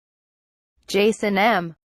Jason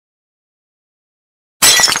M.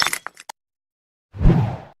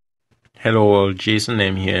 Hello all, Jason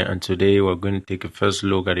M here, and today we're going to take a first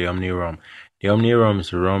look at the Omni ROM. The Omni ROM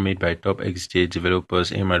is a ROM made by top XDA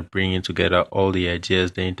developers aimed at bringing together all the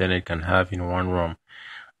ideas the internet can have in one ROM.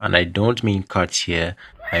 And I don't mean cuts here,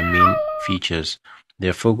 I mean features.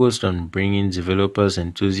 They're focused on bringing developers,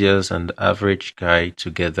 enthusiasts, and the average guy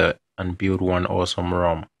together and build one awesome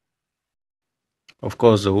ROM. Of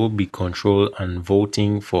course, there will be control and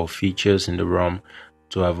voting for features in the ROM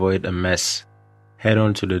to avoid a mess. Head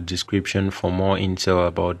on to the description for more intel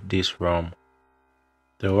about this ROM.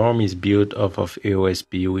 The ROM is built off of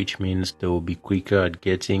AOSP, which means they will be quicker at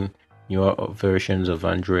getting newer versions of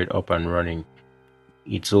Android up and running.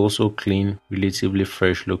 It's also clean, relatively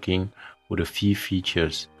fresh looking with a few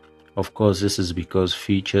features. Of course, this is because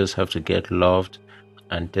features have to get loved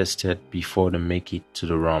and tested before they make it to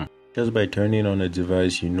the ROM. Just by turning on a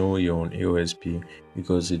device, you know you're on AOSP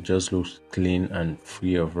because it just looks clean and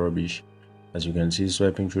free of rubbish. As you can see,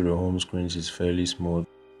 swiping through the home screens is fairly smooth.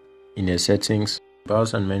 In the settings,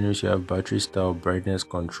 bars and menus, you have battery style, brightness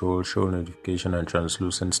control, show notification, and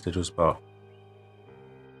translucent status bar.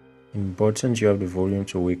 In buttons, you have the volume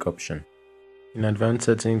to wake option. In advanced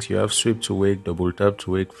settings, you have sweep to wake, double tap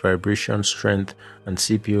to wake, vibration strength, and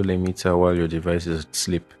CPU limiter while your device is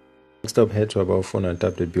asleep. Next up, head to About Phone and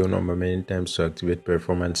tap the build number many times to activate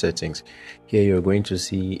performance settings. Here you're going to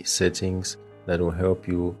see settings that will help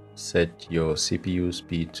you set your CPU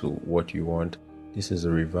speed to what you want. This is a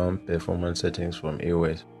revamped performance settings from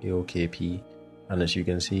AOKP, and as you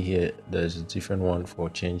can see here, there's a different one for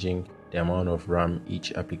changing the amount of RAM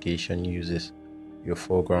each application uses. Your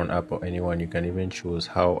foreground app or anyone, you can even choose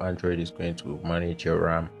how Android is going to manage your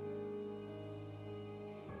RAM.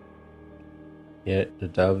 Here, the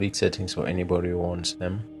Dalvik settings for anybody who wants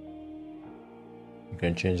them. You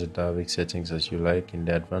can change the Dalvik settings as you like. In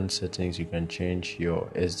the advanced settings, you can change your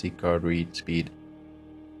SD card read speed.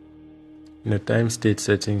 In the time state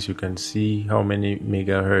settings, you can see how many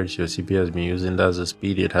megahertz your CPU has been using. That's the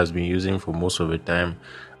speed it has been using for most of the time.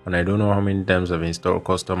 And I don't know how many times I've installed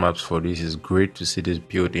custom apps for this. It's great to see this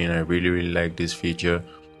built in. I really like this feature.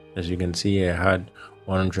 As you can see, I had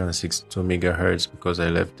 162 megahertz because I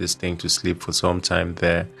left this thing to sleep for some time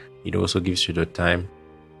there. It also gives you the time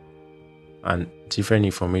and different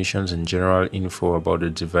informations and general info about the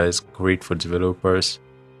device, great for developers.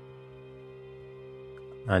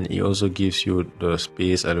 And it also gives you the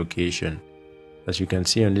space allocation. As you can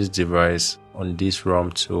see on this device, on this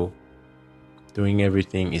ROM too, doing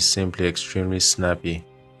everything is simply extremely snappy,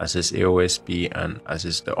 as is AOSP and as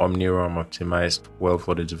is the Omni ROM optimized well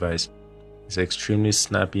for the device. It's extremely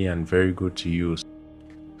snappy and very good to use.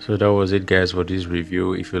 So that was it guys for this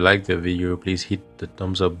review. If you liked the video, please hit the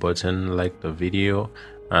thumbs up button, like the video,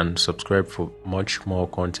 and subscribe for much more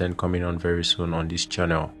content coming on very soon on this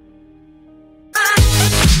channel.